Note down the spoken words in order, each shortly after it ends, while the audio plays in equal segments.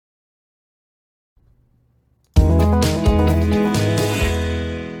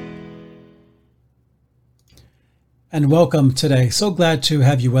and welcome today. So glad to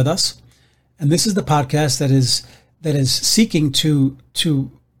have you with us. And this is the podcast that is seeking to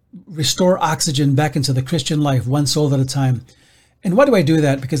restore oxygen back into the Christian life, one soul at a time. And why do I do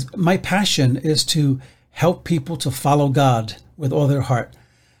that? Because my passion is to help people to follow God with all their heart.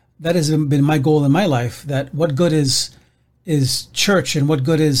 That has been my goal in my life, that what good is church and what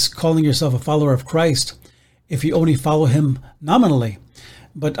good is calling yourself a follower of Christ if you only follow him nominally.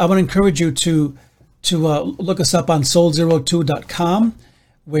 But I want to encourage you to look us up on soul02.com,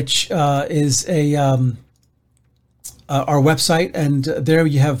 which is our website, and there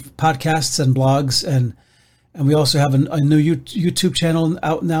you have podcasts and blogs, and we also have a new YouTube channel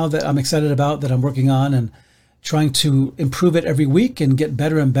out now that I'm excited about, that I'm working on and trying to improve it every week and get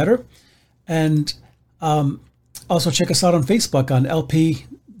better and better. And also check us out on Facebook on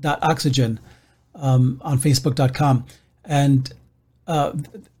lp.oxygen on facebook.com. And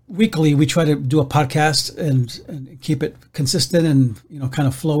weekly we try to do a podcast and keep it consistent and kind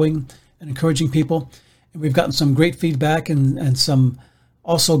of flowing and encouraging people. And we've gotten some great feedback and some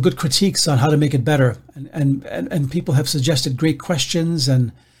also good critiques on how to make it better. And people have suggested great questions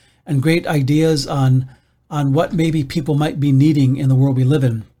and great ideas on what maybe people might be needing in the world we live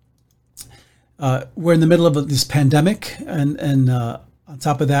in. We're in the middle of this pandemic, and on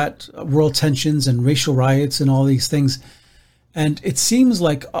top of that, world tensions and racial riots and all these things. And it seems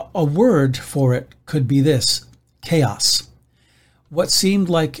like a word for it could be this: chaos. What seemed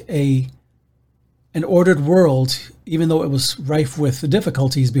like an ordered world, even though it was rife with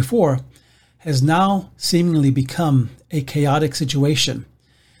difficulties before, has now seemingly become a chaotic situation.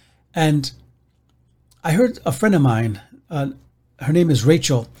 And I heard a friend of mine, her name is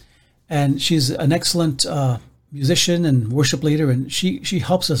Rachel, and she's an excellent musician and worship leader, and she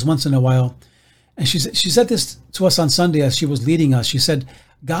helps us once in a while. And she said this to us on Sunday as she was leading us. She said,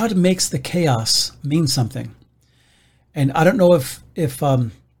 God makes the chaos mean something. And I don't know if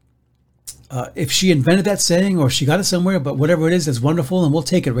she invented that saying or she got it somewhere, but whatever it is, it's wonderful, and we'll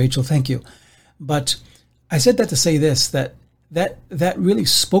take it, Rachel. Thank you. But I said that to say this, that really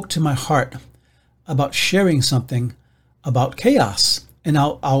spoke to my heart about sharing something about chaos. And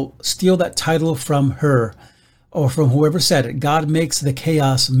I'll steal that title from her or from whoever said it. God makes the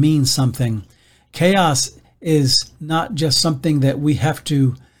chaos mean something. Chaos is not just something that we have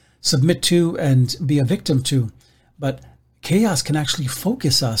to submit to and be a victim to, but chaos can actually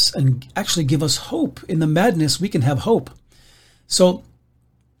focus us and actually give us hope. In the madness, we can have hope. So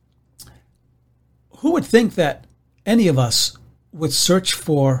who would think that any of us would search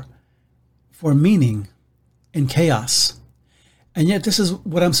for meaning in chaos? And yet this is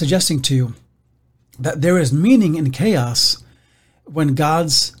what I'm suggesting to you, that there is meaning in chaos when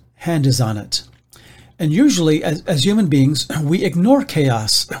God's hand is on it. And usually as human beings, we ignore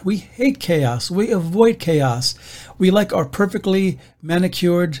chaos. We hate chaos. We avoid chaos. We like our perfectly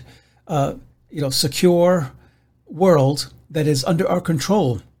manicured, secure world that is under our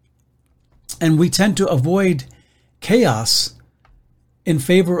control. And we tend to avoid chaos in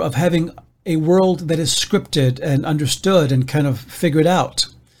favor of having a world that is scripted and understood and kind of figured out.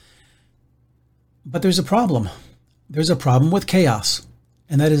 But there's a problem. There's a problem with chaos,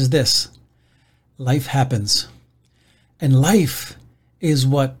 and that is this: life happens. And life is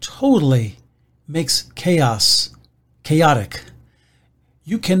what totally makes chaos chaotic.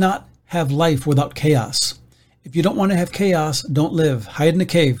 You cannot have life without chaos. If you don't want to have chaos, don't live. Hide in a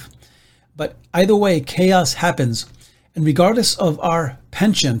cave. But either way, chaos happens. And regardless of our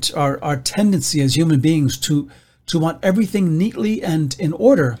penchant, our tendency as human beings to want everything neatly and in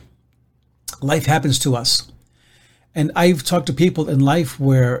order, life happens to us. And I've talked to people in life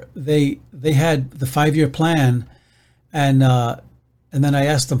where they had the 5-year plan, and then I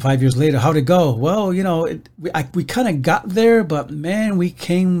asked them 5 years later, how'd it go? Well, we kind of got there, but man, we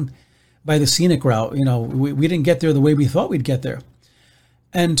came by the scenic route. We didn't get there the way we thought we'd get there.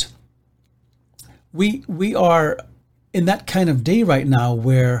 And we are in that kind of day right now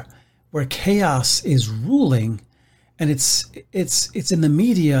where chaos is ruling, and it's in the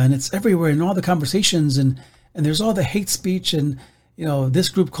media, and it's everywhere in all the conversations, and there's all the hate speech, and this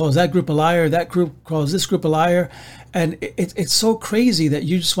group calls that group a liar, that group calls this group a liar, and it's so crazy that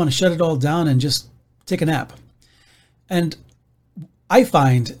you just want to shut it all down and just take a nap. And I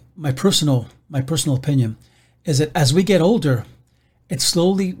find my personal opinion is that as we get older, it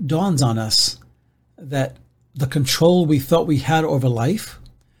slowly dawns on us that the control we thought we had over life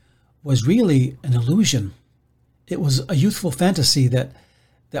was really an illusion. It was a youthful fantasy that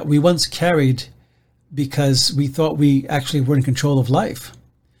we once carried because we thought we actually were in control of life.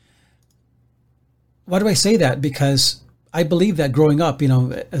 Why do I say that? Because I believe that growing up,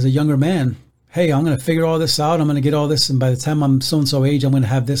 as a younger man, hey, I'm going to figure all this out. I'm going to get all this. And by the time I'm so-and-so age, I'm going to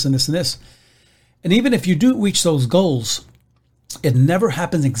have this and this and this. And even if you do reach those goals, it never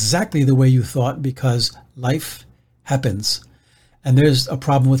happens exactly the way you thought, because life happens. And there's a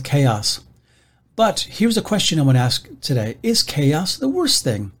problem with chaos. But here's a question I want to ask today. Is chaos the worst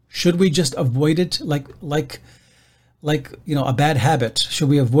thing? Should we just avoid it like a bad habit? Should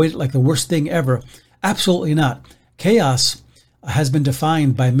we avoid it like the worst thing ever? Absolutely not. Chaos has been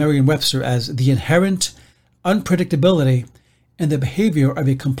defined by Merriam-Webster as the inherent unpredictability in the behavior of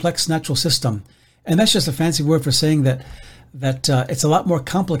a complex natural system. And that's just a fancy word for saying that it's a lot more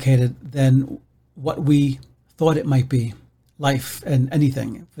complicated than what we thought it might be. Life and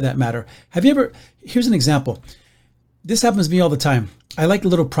anything for that matter. Here's an example. This happens to me all the time. I like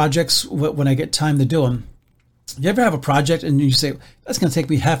little projects when I get time to do them. You ever have a project and you say, that's going to take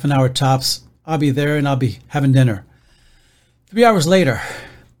me half an hour tops. I'll be there and I'll be having dinner. 3 hours later,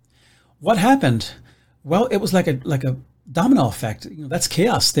 what happened? Well, it was like a domino effect. That's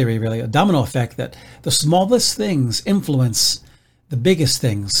chaos theory, really. A domino effect that the smallest things influence the biggest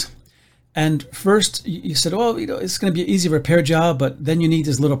things. And first you said, oh, it's going to be an easy repair job, but then you need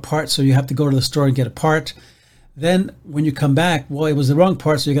this little part, so you have to go to the store and get a part. Then when you come back, well, it was the wrong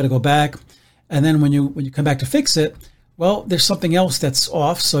part, so you got to go back. And then when you come back to fix it, well, there's something else that's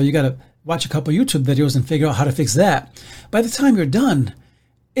off, so you got to watch a couple YouTube videos and figure out how to fix that. By the time you're done,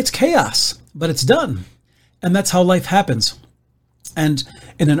 it's chaos, but it's done. And that's how life happens. And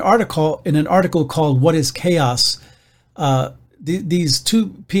in an article called "What Is Chaos?" These two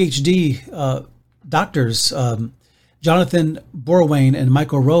PhD doctors, Jonathan Borwein and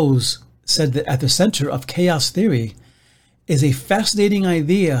Michael Rose, said that at the center of chaos theory is a fascinating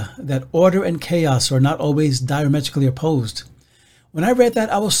idea that order and chaos are not always diametrically opposed. When I read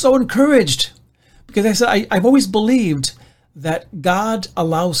that, I was so encouraged, because I said I've always believed that God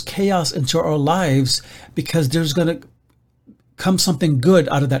allows chaos into our lives because there's going to come something good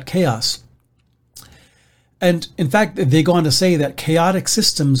out of that chaos. And in fact, they go on to say that chaotic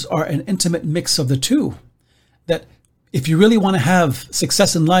systems are an intimate mix of the two. That if you really want to have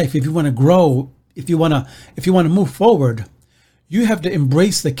success in life, if you want to grow, if you want to move forward, you have to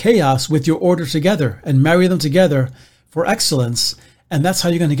embrace the chaos with your order together and marry them together for excellence. And that's how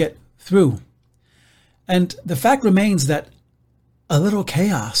you're going to get through. And the fact remains that a little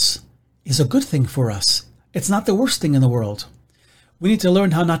chaos is a good thing for us. It's not the worst thing in the world. We need to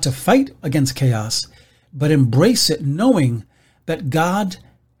learn how not to fight against chaos, but embrace it, knowing that God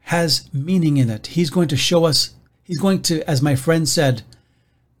has meaning in it. He's going to show us, he's going to, as my friend said,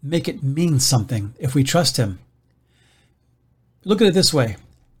 make it mean something if we trust him. Look at it this way.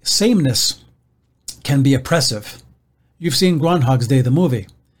 Sameness can be oppressive. You've seen Groundhog's Day, the movie,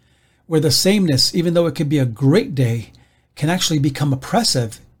 where the sameness, even though it could be a great day, can actually become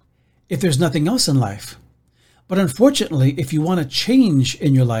oppressive if there's nothing else in life. But unfortunately, if you want to change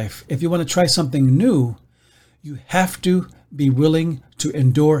in your life, if you want to try something new, you have to be willing to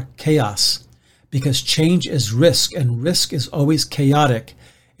endure chaos, because change is risk, and risk is always chaotic.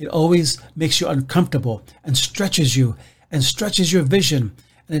 It always makes you uncomfortable and stretches you and stretches your vision,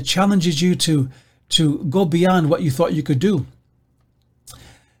 and it challenges you to go beyond what you thought you could do.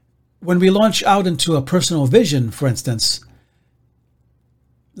 When we launch out into a personal vision, for instance,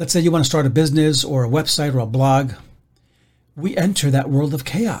 let's say you want to start a business or a website or a blog, we enter that world of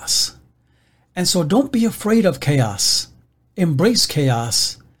chaos. And so don't be afraid of chaos. Embrace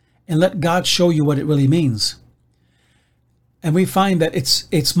chaos and let God show you what it really means. And we find that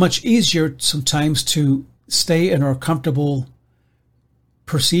it's much easier sometimes to stay in our comfortable,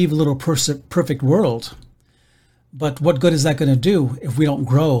 perceived little perfect world. But what good is that going to do if we don't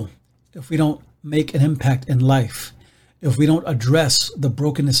grow, if we don't make an impact in life, if we don't address the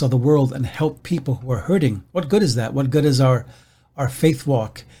brokenness of the world and help people who are hurting? What good is that? What good is our faith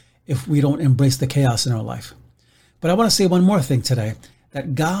walk if we don't embrace the chaos in our life? But I want to say one more thing today,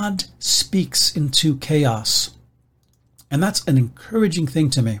 that God speaks into chaos. And that's an encouraging thing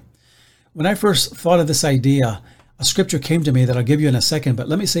to me. When I first thought of this idea, a scripture came to me that I'll give you in a second, but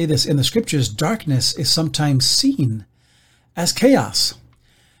let me say this. In the scriptures, darkness is sometimes seen as chaos.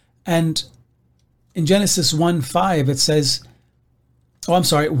 And in Genesis 1:5, it says,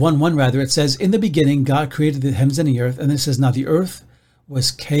 1:1 rather, it says, in the beginning, God created the heavens and the earth. And then it says, now the earth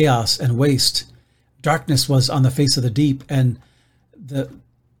was chaos and waste. Darkness was on the face of the deep, and the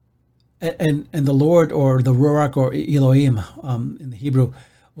Lord, or the Ruach, or Elohim in the Hebrew,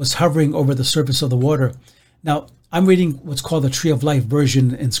 was hovering over the surface of the water. Now, I'm reading what's called the Tree of Life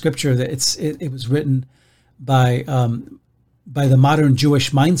version in Scripture. That it was written by the modern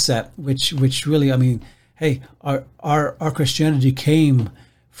Jewish mindset, which really, I mean, hey, our Christianity came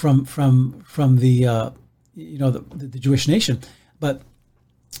from the the Jewish nation, but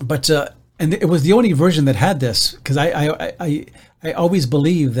and it was the only version that had this, because I always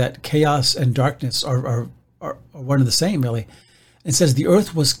believe that chaos and darkness are one and the same, really. It says the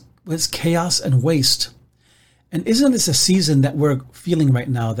earth was chaos and waste. And isn't this a season that we're feeling right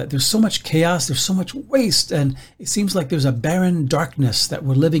now, that there's so much chaos, there's so much waste, and it seems like there's a barren darkness that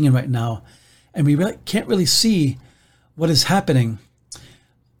we're living in right now, and we really can't really see what is happening.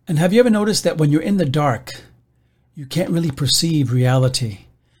 And have you ever noticed that when you're in the dark, you can't really perceive reality,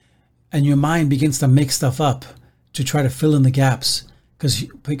 and your mind begins to make stuff up to try to fill in the gaps, because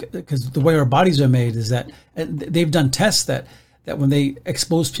the way our bodies are made is that, and they've done tests that when they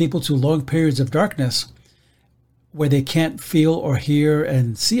expose people to long periods of darkness, where they can't feel or hear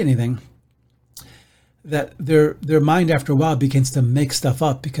and see anything, that their mind after a while begins to make stuff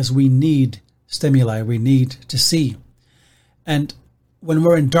up, because we need stimuli, we need to see. And when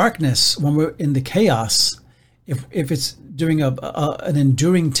we're in darkness, when we're in the chaos, if it's during an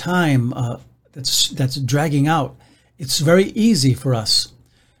enduring time that's dragging out, it's very easy for us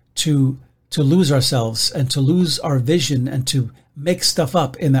to lose ourselves and to lose our vision and to make stuff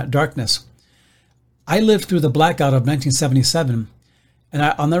up in that darkness. I lived through the blackout of 1977, and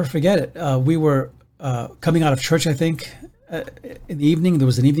I'll never forget it. We were coming out of church, I think, in the evening. There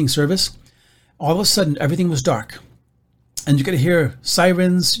was an evening service. All of a sudden, everything was dark. And you could hear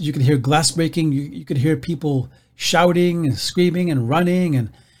sirens, you could hear glass breaking, you could hear people shouting and screaming and running,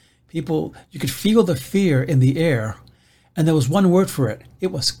 and you could feel the fear in the air. And there was one word for it.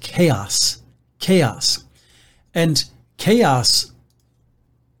 It was chaos. Chaos. And chaos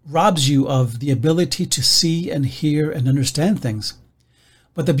robs you of the ability to see and hear and understand things.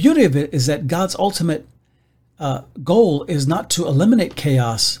 But the beauty of it is that God's ultimate goal is not to eliminate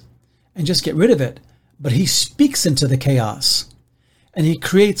chaos and just get rid of it, but he speaks into the chaos and he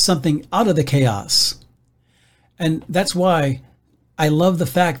creates something out of the chaos. And that's why I love the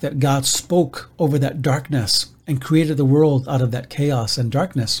fact that God spoke over that darkness and created the world out of that chaos and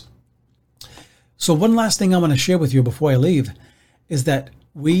darkness. So one last thing I want to share with you before I leave is that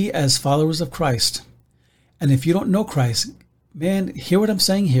we as followers of Christ, and if you don't know Christ, man, hear what I'm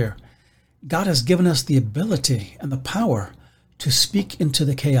saying here. God has given us the ability and the power to speak into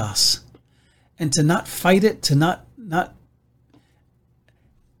the chaos and to not fight it, to not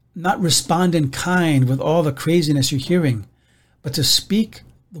respond in kind with all the craziness you're hearing, but to speak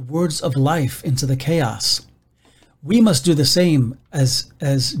the words of life into the chaos. We must do the same as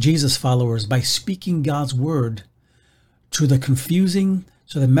Jesus followers by speaking God's word to the confusing,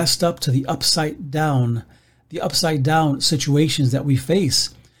 to the messed up, to the upside down situations that we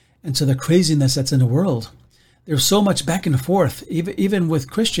face, and to the craziness that's in the world. There's so much back and forth, even with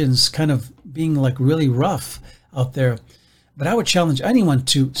Christians kind of being like really rough out there. But I would challenge anyone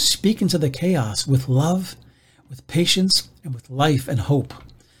to speak into the chaos with love, with patience, and with life and hope.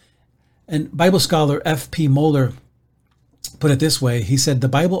 And Bible scholar F.P. Moeller put it this way. He said, the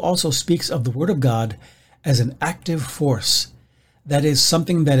Bible also speaks of the Word of God as an active force. That is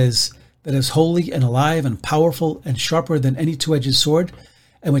something that is holy and alive and powerful and sharper than any two-edged sword,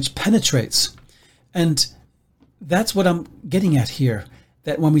 and which penetrates. And that's what I'm getting at here,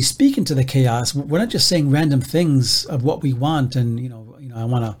 that when we speak into the chaos, we're not just saying random things of what we want and, I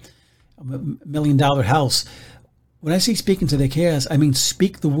want a $1 million house. When I say speak into the chaos, I mean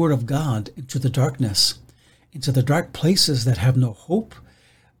speak the word of God into the darkness, into the dark places that have no hope,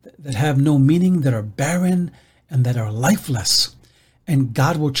 that have no meaning, that are barren, and that are lifeless. And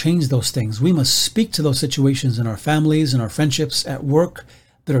God will change those things. We must speak to those situations in our families, in our friendships, at work,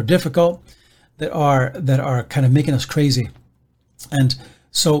 that are difficult, that are kind of making us crazy. And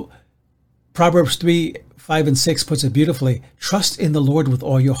so Proverbs 3:5-6 puts it beautifully. Trust in the Lord with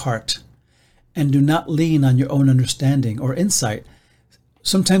all your heart, and do not lean on your own understanding or insight.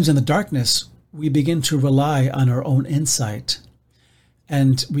 Sometimes in the darkness, we begin to rely on our own insight,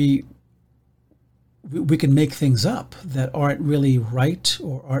 and we can make things up that aren't really right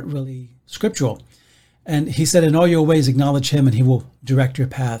or aren't really scriptural. And he said, in all your ways, acknowledge him and he will direct your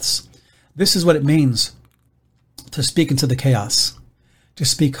paths. This is what it means to speak into the chaos, to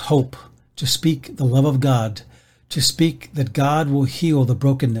speak hope, to speak the love of God, to speak that God will heal the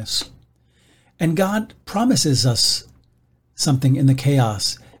brokenness. And God promises us something in the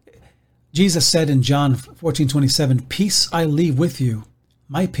chaos. Jesus said in John 14:27, peace I leave with you,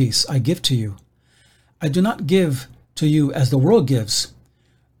 my peace I give to you. I do not give to you as the world gives.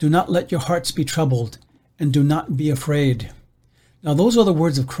 Do not let your hearts be troubled, and do not be afraid. Now those are the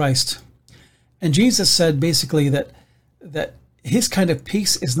words of Christ. And Jesus said basically that his kind of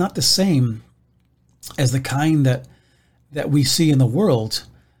peace is not the same as the kind that we see in the world.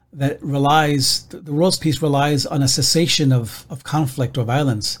 that relies, the world's peace relies on a cessation of conflict or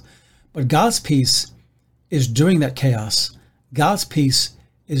violence. But God's peace is during that chaos. God's peace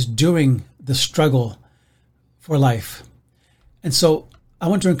is during the struggle for life. And so I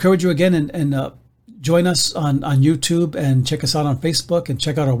want to encourage you again and join us on YouTube and check us out on Facebook and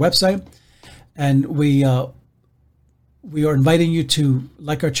check out our website. And we are inviting you to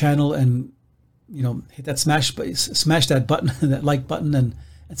like our channel and hit that smash that button, that like button, and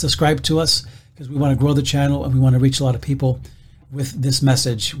subscribe to us, because we want to grow the channel and we want to reach a lot of people with this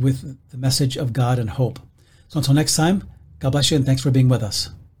message, with the message of God and hope. So until next time, God bless you and thanks for being with us.